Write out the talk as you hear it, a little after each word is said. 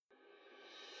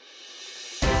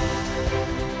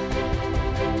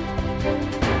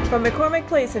From McCormick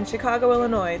Place in Chicago,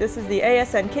 Illinois, this is the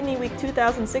ASN Kidney Week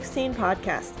 2016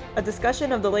 podcast, a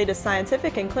discussion of the latest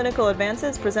scientific and clinical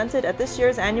advances presented at this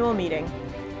year's annual meeting.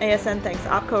 ASN thanks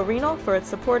OPKO Renal for its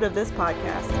support of this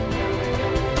podcast.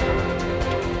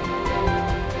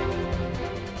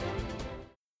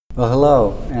 Well,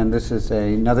 hello, and this is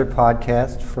another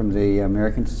podcast from the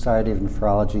American Society of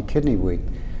Nephrology Kidney Week.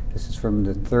 This is from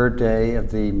the third day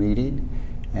of the meeting,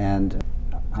 and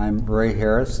I'm Ray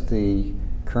Harris, the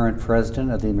current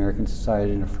president of the American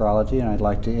Society of Nephrology, and I'd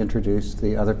like to introduce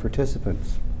the other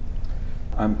participants.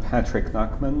 I'm Patrick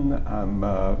Nachman. I'm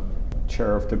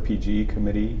chair of the PGE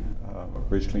committee,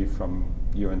 originally from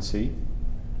UNC.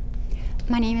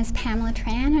 My name is Pamela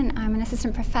Tran, and I'm an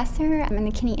assistant professor. I'm in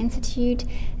the Kidney Institute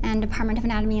and Department of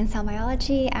Anatomy and Cell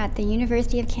Biology at the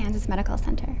University of Kansas Medical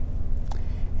Center.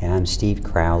 And I'm Steve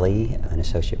Crowley, an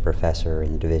associate professor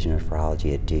in the Division of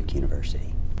Nephrology at Duke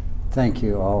University. Thank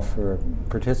you all for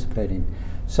participating.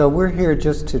 So we're here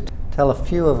just to tell a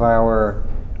few of our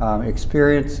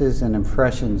experiences and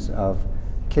impressions of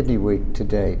Kidney Week to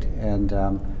date.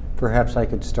 And perhaps I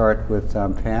could start with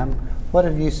Pam. What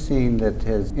have you seen that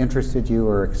has interested you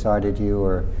or excited you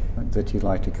or that you'd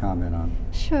like to comment on?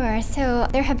 Sure. So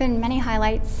there have been many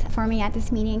highlights for me at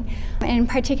this meeting. In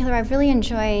particular, I've really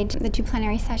enjoyed the two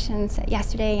plenary sessions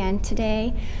yesterday and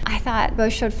today. I thought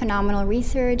both showed phenomenal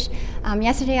research.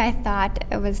 Yesterday, I thought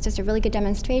it was just a really good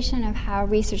demonstration of how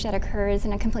research that occurs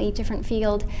in a completely different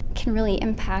field can really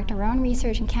impact our own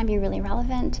research and can be really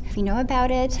relevant if we know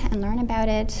about it and learn about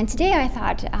it. And today, I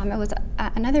thought it was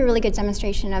another really good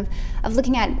demonstration of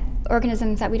looking at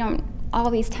organisms that we don't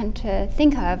always tend to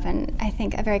think of. And I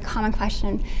think a very common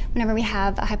question whenever we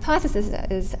have a hypothesis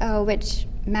is, which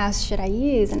mouse should I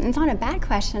use? And it's not a bad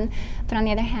question, but on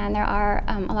the other hand, there are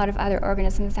a lot of other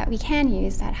organisms that we can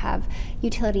use that have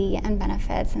utility and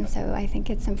benefits. And so I think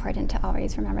it's important to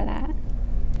always remember that.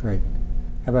 Great.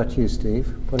 How about you,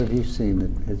 Steve? What have you seen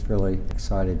that has really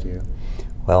excited you?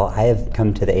 Well, I have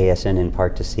come to the ASN in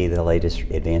part to see the latest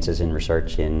advances in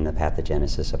research in the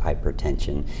pathogenesis of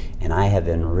hypertension, and I have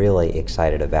been really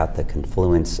excited about the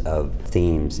confluence of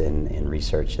themes in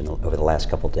research over the last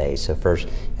couple of days. So first,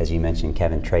 as you mentioned,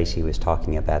 Kevin Tracy was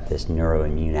talking about this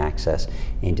neuroimmune axis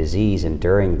in disease, and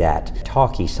during that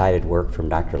talk he cited work from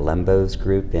Dr. Lembo's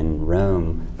group in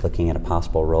Rome looking at a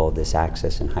possible role of this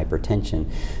axis in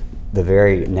hypertension. The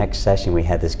very next session, we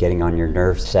had this Getting on Your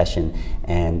Nerves session,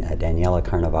 and Daniela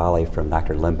Carnevale from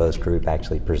Dr. Lembo's group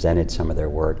actually presented some of their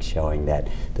work showing that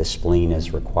the spleen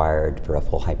is required for a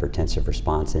full hypertensive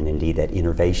response, and indeed that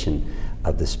innervation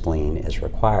of the spleen is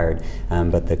required.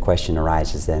 But the question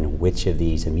arises then, which of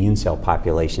these immune cell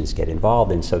populations get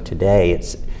involved? And so today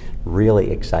it's really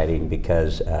exciting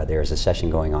because there's a session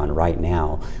going on right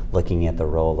now looking at the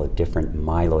role of different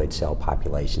myeloid cell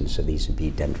populations. So these would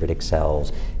be dendritic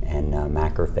cells and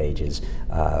macrophages.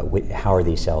 How are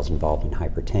these cells involved in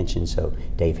hypertension? So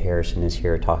Dave Harrison is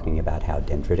here talking about how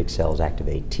dendritic cells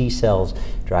activate T cells,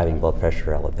 driving blood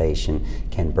pressure elevation.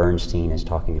 Ken Bernstein is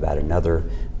talking about another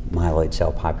myeloid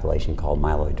cell population called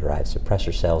myeloid-derived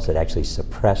suppressor cells that actually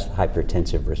suppress the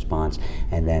hypertensive response.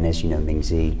 And then, as you know,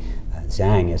 Mingzi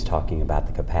Zhang is talking about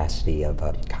the capacity of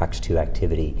COX-2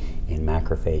 activity in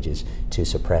macrophages to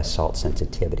suppress salt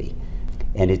sensitivity.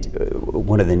 And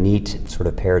one of the neat sort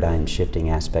of paradigm shifting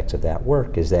aspects of that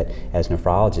work is that as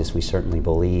nephrologists, we certainly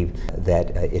believe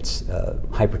that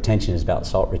hypertension is about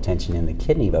salt retention in the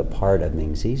kidney, but part of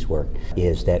Mingzi's work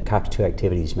is that COX-2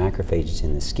 activities macrophages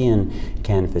in the skin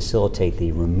can facilitate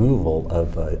the removal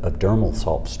of dermal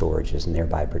salt storages and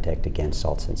thereby protect against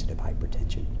salt-sensitive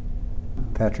hypertension.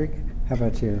 Patrick, how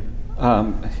about you?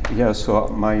 So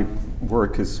my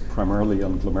work is primarily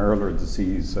on glomerular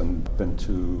disease, and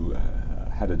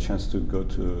had a chance to go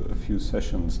to a few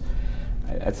sessions.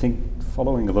 I think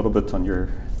following a little bit on your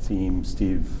theme,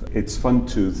 Steve, it's fun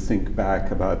to think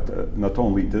back about not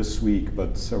only this week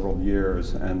but several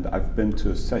years. And I've been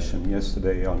to a session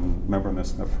yesterday on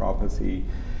membranous nephropathy,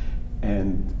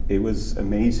 and it was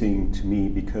amazing to me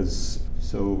because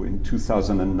so in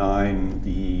 2009,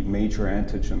 the major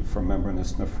antigen for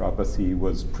membranous nephropathy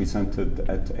was presented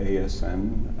at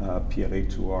ASN,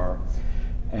 PLA2R,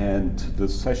 and the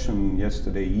session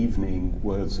yesterday evening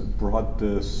brought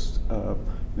this,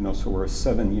 so we're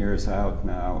 7 years out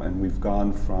now, and we've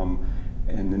gone from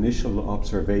an initial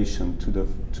observation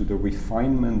to the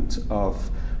refinement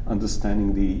of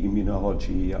understanding the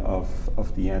immunology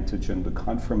of the antigen, the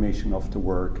confirmation of the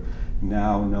work,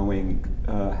 now knowing,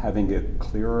 having a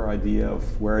clearer idea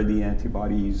of where the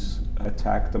antibodies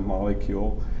attack the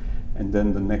molecule. And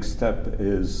then the next step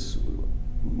is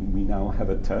we now have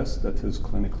a test that is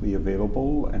clinically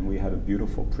available, and we had a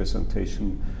beautiful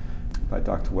presentation by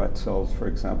Dr. Wetzel, for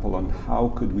example, on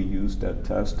how could we use that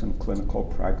test in clinical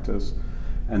practice.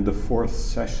 And the fourth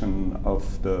session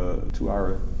of the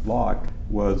 2-hour block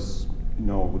was,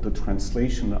 the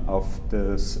translation of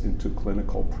this into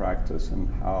clinical practice and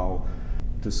how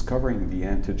discovering the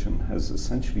antigen has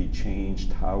essentially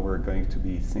changed how we're going to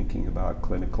be thinking about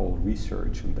clinical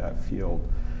research in that field.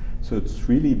 So it's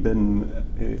really been,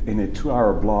 in a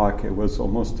 2-hour block, it was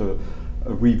almost a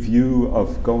review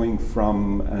of going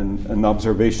from an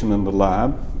observation in the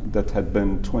lab that had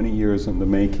been 20 years in the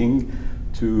making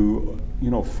to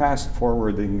fast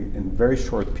forwarding in a very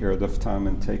short period of time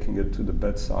and taking it to the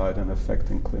bedside and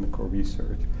affecting clinical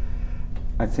research.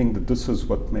 I think that this is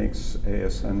what makes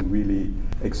ASN really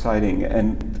exciting.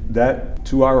 And that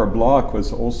 2-hour block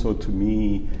was also, to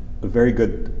me, a very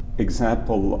good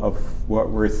example of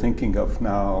what we're thinking of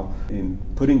now in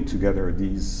putting together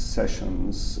these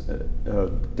sessions.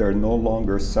 They're no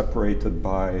longer separated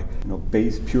by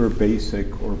pure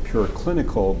basic or pure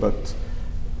clinical, but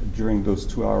during those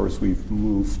 2 hours we've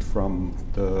moved from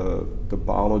the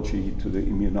biology to the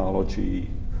immunology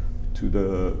to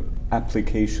the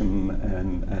application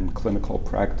and clinical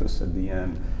practice at the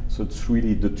end. So it's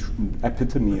really the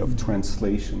epitome of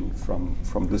translation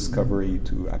from discovery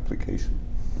to application.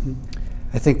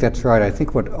 I think that's right. I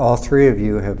think what all three of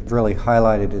you have really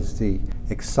highlighted is the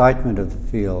excitement of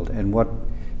the field and what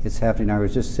is happening. I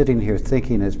was just sitting here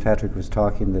thinking as Patrick was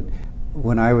talking that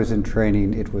when I was in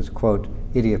training it was, quote,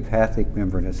 idiopathic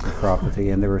membranous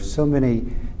nephropathy, and there were so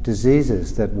many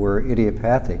diseases that were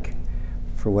idiopathic,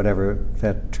 for whatever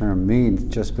that term means,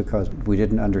 just because we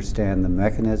didn't understand the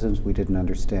mechanisms, we didn't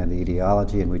understand the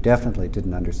etiology, and we definitely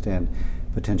didn't understand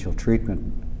potential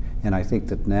treatment. And I think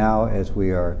that now, as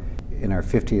we are in our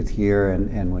 50th year,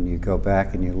 and when you go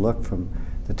back and you look from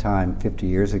the time 50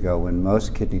 years ago when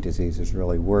most kidney diseases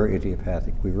really were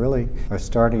idiopathic, we really are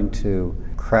starting to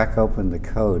crack open the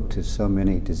code to so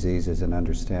many diseases and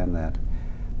understand that.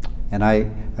 And I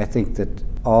think that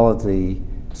all of the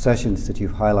sessions that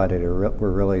you've highlighted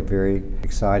were really very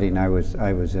exciting. I was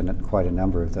in quite a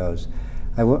number of those.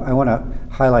 I want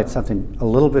to highlight something a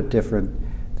little bit different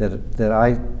that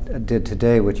I did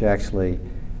today, which actually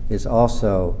is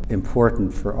also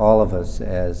important for all of us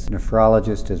as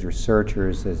nephrologists, as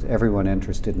researchers, as everyone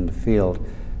interested in the field,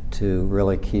 to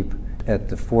really keep at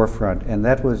the forefront. And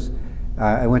that was,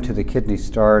 I went to the Kidney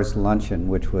Stars Luncheon,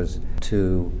 which was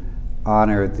to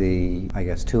honor the,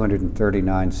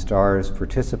 239 STARS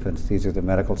participants. These are the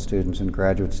medical students and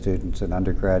graduate students and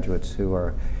undergraduates who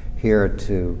are here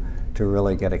to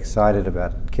really get excited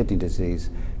about kidney disease.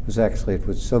 It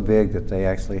was so big that they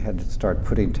actually had to start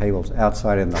putting tables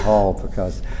outside in the hall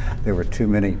because there were too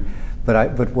many.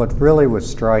 But what really was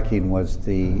striking was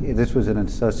this was an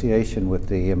association with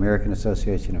the American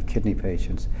Association of Kidney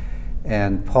Patients,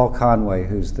 and Paul Conway,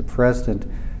 who's the president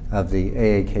of the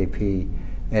AAKP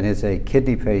and is a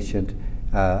kidney patient,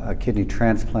 a kidney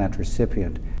transplant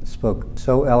recipient, spoke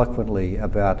so eloquently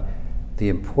about the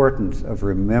importance of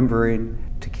remembering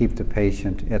to keep the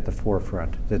patient at the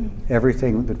forefront, that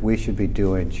everything that we should be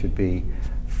doing should be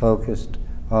focused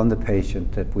on the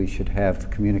patient, that we should have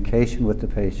communication with the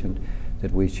patient,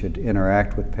 that we should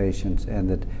interact with patients, and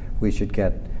that we should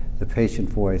get the patient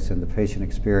voice and the patient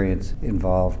experience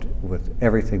involved with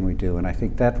everything we do. And I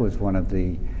think that was one of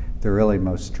the really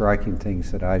most striking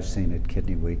things that I've seen at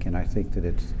Kidney Week, and I think that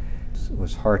it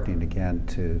was heartening again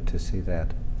to see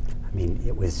that. I mean,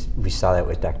 we saw that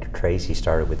with Dr. Tracy.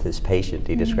 Started with this patient.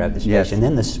 He described this Yes. patient.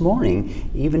 And then this morning,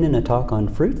 even in a talk on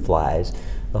fruit flies,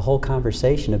 the whole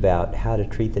conversation about how to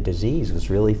treat the disease was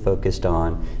really focused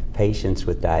on patients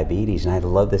with diabetes. And I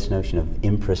love this notion of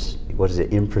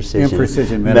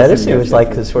imprecision medicine. It was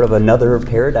like sort of another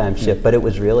paradigm shift, but it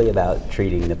was really about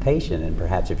treating the patient. And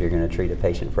perhaps if you're going to treat a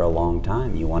patient for a long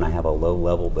time, you want to have a low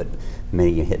level, but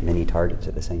you hit many targets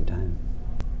at the same time.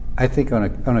 I think on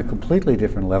a completely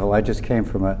different level. I just came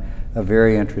from a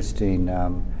very interesting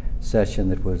session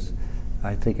that was,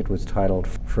 I think it was titled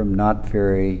From Not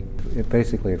Very,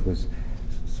 basically it was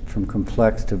from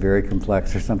complex to very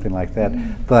complex or something like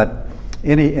that. But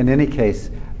in any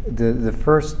case, the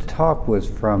first talk was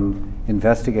from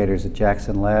investigators at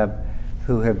Jackson Lab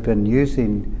who have been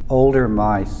using older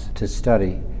mice to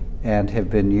study and have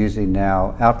been using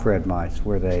now outbred mice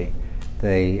where they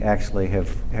actually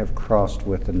have crossed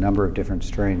with a number of different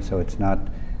strains, so it's not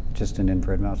just an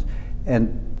inbred mouse.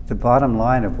 And the bottom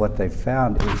line of what they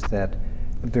found is that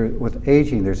with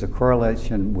aging, there's a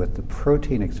correlation with the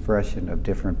protein expression of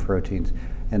different proteins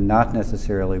and not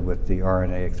necessarily with the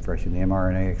RNA expression, the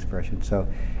mRNA expression. So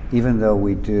even though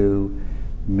we do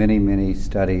many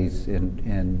studies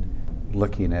in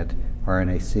looking at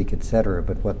RNA-seq, et cetera.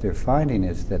 But what they're finding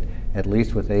is that, at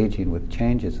least with aging, with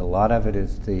changes, a lot of it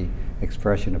is the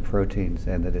expression of proteins,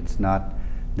 and that it's not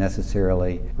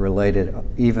necessarily related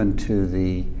even to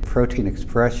the protein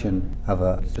expression of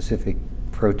a specific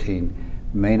protein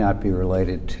may not be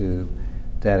related to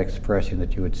that expression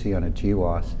that you would see on a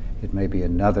GWAS. It may be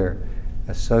another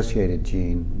associated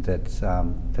gene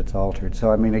that's altered.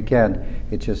 So I mean, again,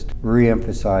 it just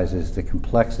reemphasizes the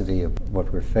complexity of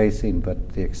what we're facing, but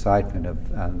the excitement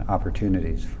of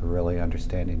opportunities for really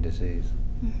understanding disease.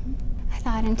 Mm-hmm. I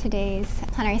thought in today's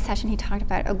plenary session he talked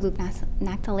about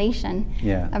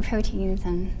gluconylation of proteins,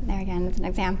 and there again is an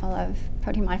example of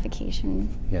protein modification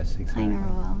playing a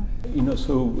role. You know,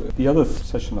 so the other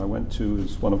session I went to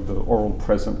is one of the oral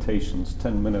presentations,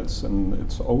 10 minutes, and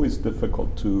it's always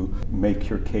difficult to make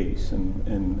your case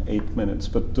in 8 minutes,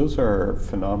 but those are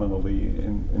phenomenally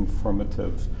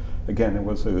informative. Again, it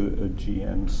was a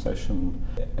GN session,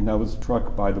 and I was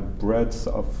struck by the breadth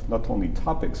of not only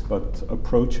topics but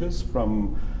approaches,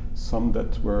 from some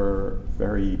that were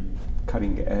very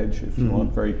cutting edge, if you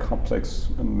want, very complex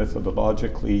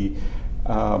methodologically,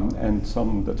 and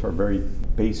some that are very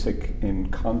basic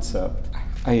in concept.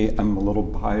 I am a little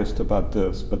biased about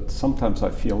this, but sometimes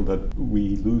I feel that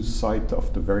we lose sight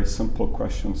of the very simple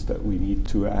questions that we need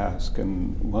to ask.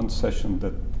 And one session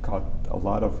that got a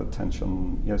lot of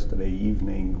attention yesterday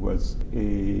evening was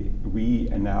a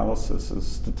reanalysis, a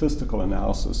statistical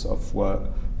analysis of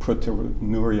what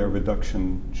proteinuria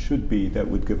reduction should be that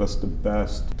would give us the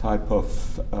best type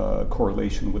of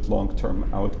correlation with long-term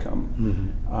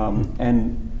outcome.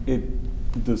 And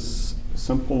this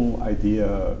simple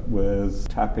idea with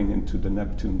tapping into the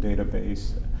Neptune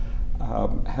database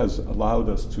has allowed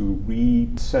us to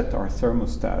reset our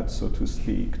thermostat, so to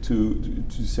speak, to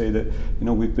say that, you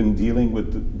know, we've been dealing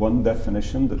with one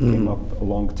definition that came up a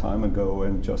long time ago,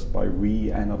 and just by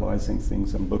reanalyzing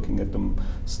things and looking at them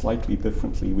slightly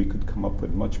differently, we could come up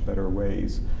with much better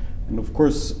ways. And of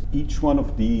course, each one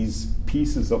of these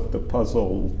pieces of the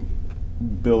puzzle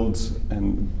builds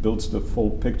the full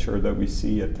picture that we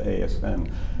see at ASN,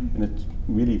 and it's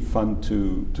really fun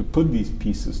to put these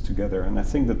pieces together. And I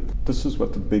think that this is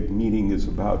what the big meeting is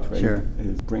about, right? Sure.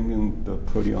 Is bringing the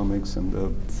proteomics and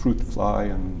the fruit fly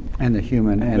and the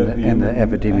human and the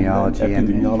epidemiology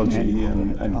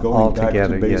and going back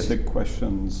to basic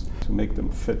questions to make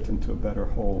them fit into a better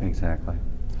whole. Exactly.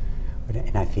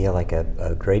 And I feel like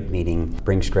a great meeting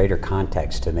brings greater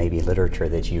context to maybe literature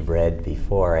that you've read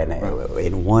before.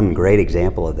 And one great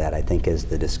example of that, I think, is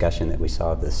the discussion that we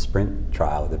saw of the SPRINT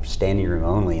trial, the standing room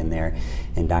only in there.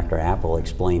 And Dr. Apple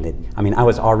explained it. I mean, I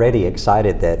was already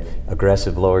excited that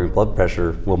aggressive lowering blood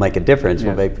pressure will make a difference,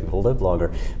 will make people live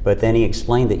longer. But then he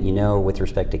explained that, you know, with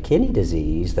respect to kidney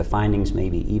disease, the findings may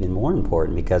be even more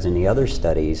important, because in the other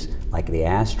studies, like the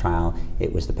ASN trial,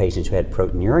 it was the patients who had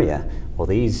proteinuria. Well,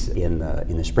 these in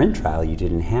the SPRINT trial, you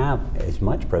didn't have as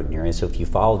much proteinuria. So if you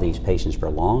follow these patients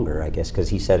for longer, I guess, because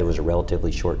he said it was a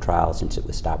relatively short trial since it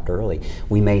was stopped early,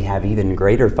 we may have even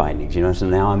greater findings. You know, so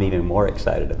now I'm even more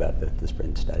excited about the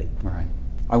SPRINT study. Right.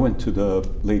 I went to the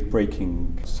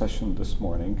late-breaking session this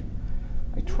morning.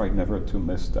 I tried never to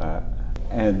miss that.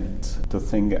 And the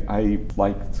thing I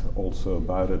liked also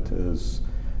about it is,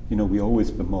 you know, we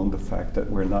always bemoan the fact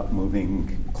that we're not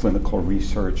moving clinical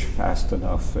research fast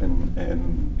enough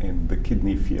in the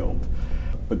kidney field.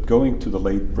 But going to the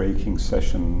late-breaking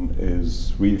session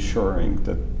is reassuring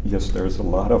that, yes, there's a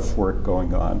lot of work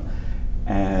going on,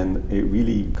 and it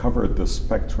really covered the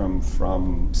spectrum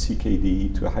from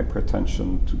CKD to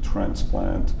hypertension to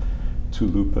transplant to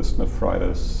lupus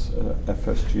nephritis,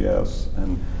 FSGS,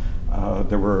 and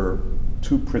there were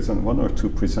one or two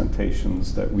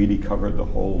presentations that really covered the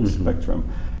whole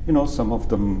spectrum. You know, some of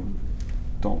them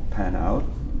don't pan out.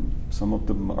 Some of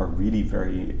them are really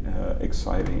very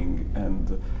exciting,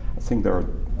 and I think there are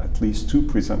at least two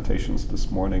presentations this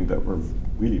morning that were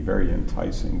really very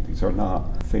enticing. These are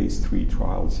not phase 3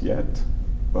 trials yet,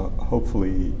 but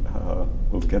hopefully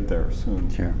we'll get there soon.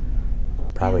 Sure.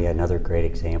 Probably another great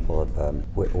example of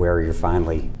where you're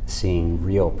finally seeing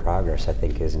real progress, I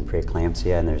think, is in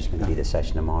preeclampsia, and there's going to be the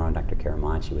session tomorrow on Dr.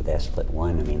 Karamanchi with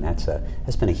S-split1. I mean, that's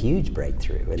been a huge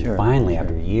breakthrough, and finally,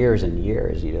 after years and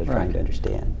years, you know, trying to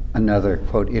understand. Another,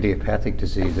 quote, idiopathic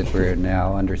disease that we're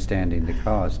now understanding the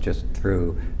cause just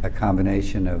through a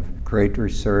combination of great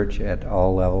research at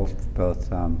all levels, both,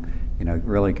 you know,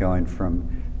 really going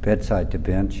from bedside to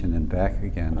bench and then back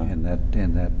again in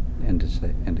that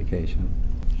indication.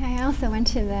 Yeah, I also went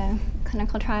to the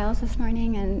clinical trials this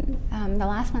morning, and the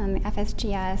last one on the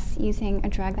FSGS, using a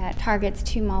drug that targets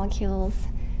 2 molecules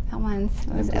at once.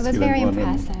 It was That's very even one,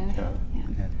 impressive. yeah.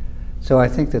 Yeah. So I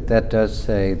think that does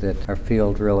say that our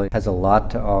field really has a lot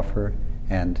to offer,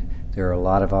 and there are a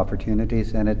lot of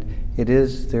opportunities, and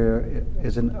there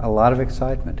is a lot of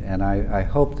excitement. And I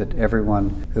hope that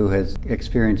everyone who has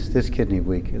experienced this Kidney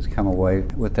Week has come away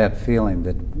with that feeling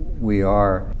that we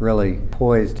are really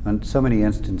poised on so many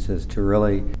instances to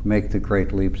really make the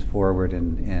great leaps forward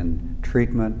in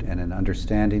treatment and in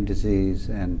understanding disease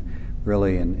and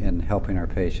really in helping our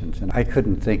patients. And I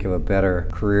couldn't think of a better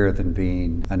career than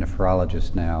being a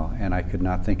nephrologist now, and I could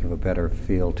not think of a better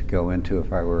field to go into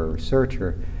if I were a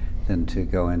researcher than to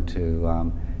go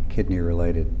into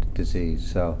kidney-related disease.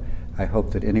 So I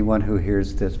hope that anyone who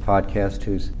hears this podcast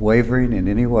who's wavering in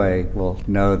any way will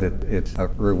know that it's a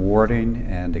rewarding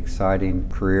and exciting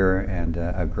career and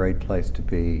a great place to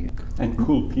be. And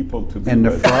cool people to be And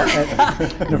with.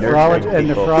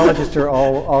 nephrologists are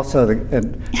also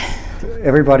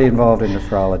everybody involved in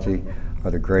nephrology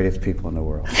are the greatest people in the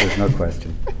world. There's no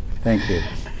question. Thank you.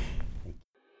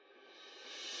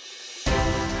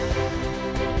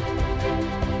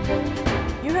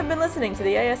 You have been listening to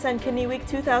the ASN Kidney Week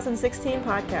 2016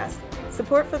 podcast.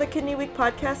 Support for the Kidney Week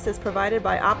podcast is provided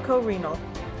by OPKO Renal.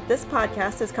 This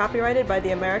podcast is copyrighted by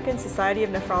the American Society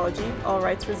of Nephrology, all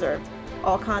rights reserved.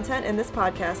 All content in this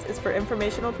podcast is for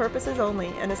informational purposes only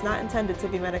and is not intended to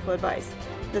be medical advice.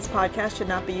 This podcast should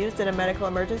not be used in a medical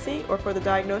emergency or for the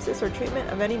diagnosis or treatment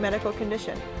of any medical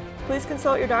condition. Please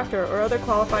consult your doctor or other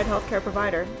qualified healthcare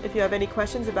provider if you have any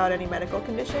questions about any medical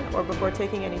condition or before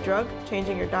taking any drug,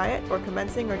 changing your diet, or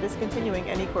commencing or discontinuing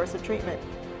any course of treatment.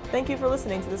 Thank you for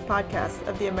listening to this podcast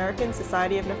of the American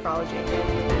Society of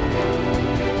Nephrology.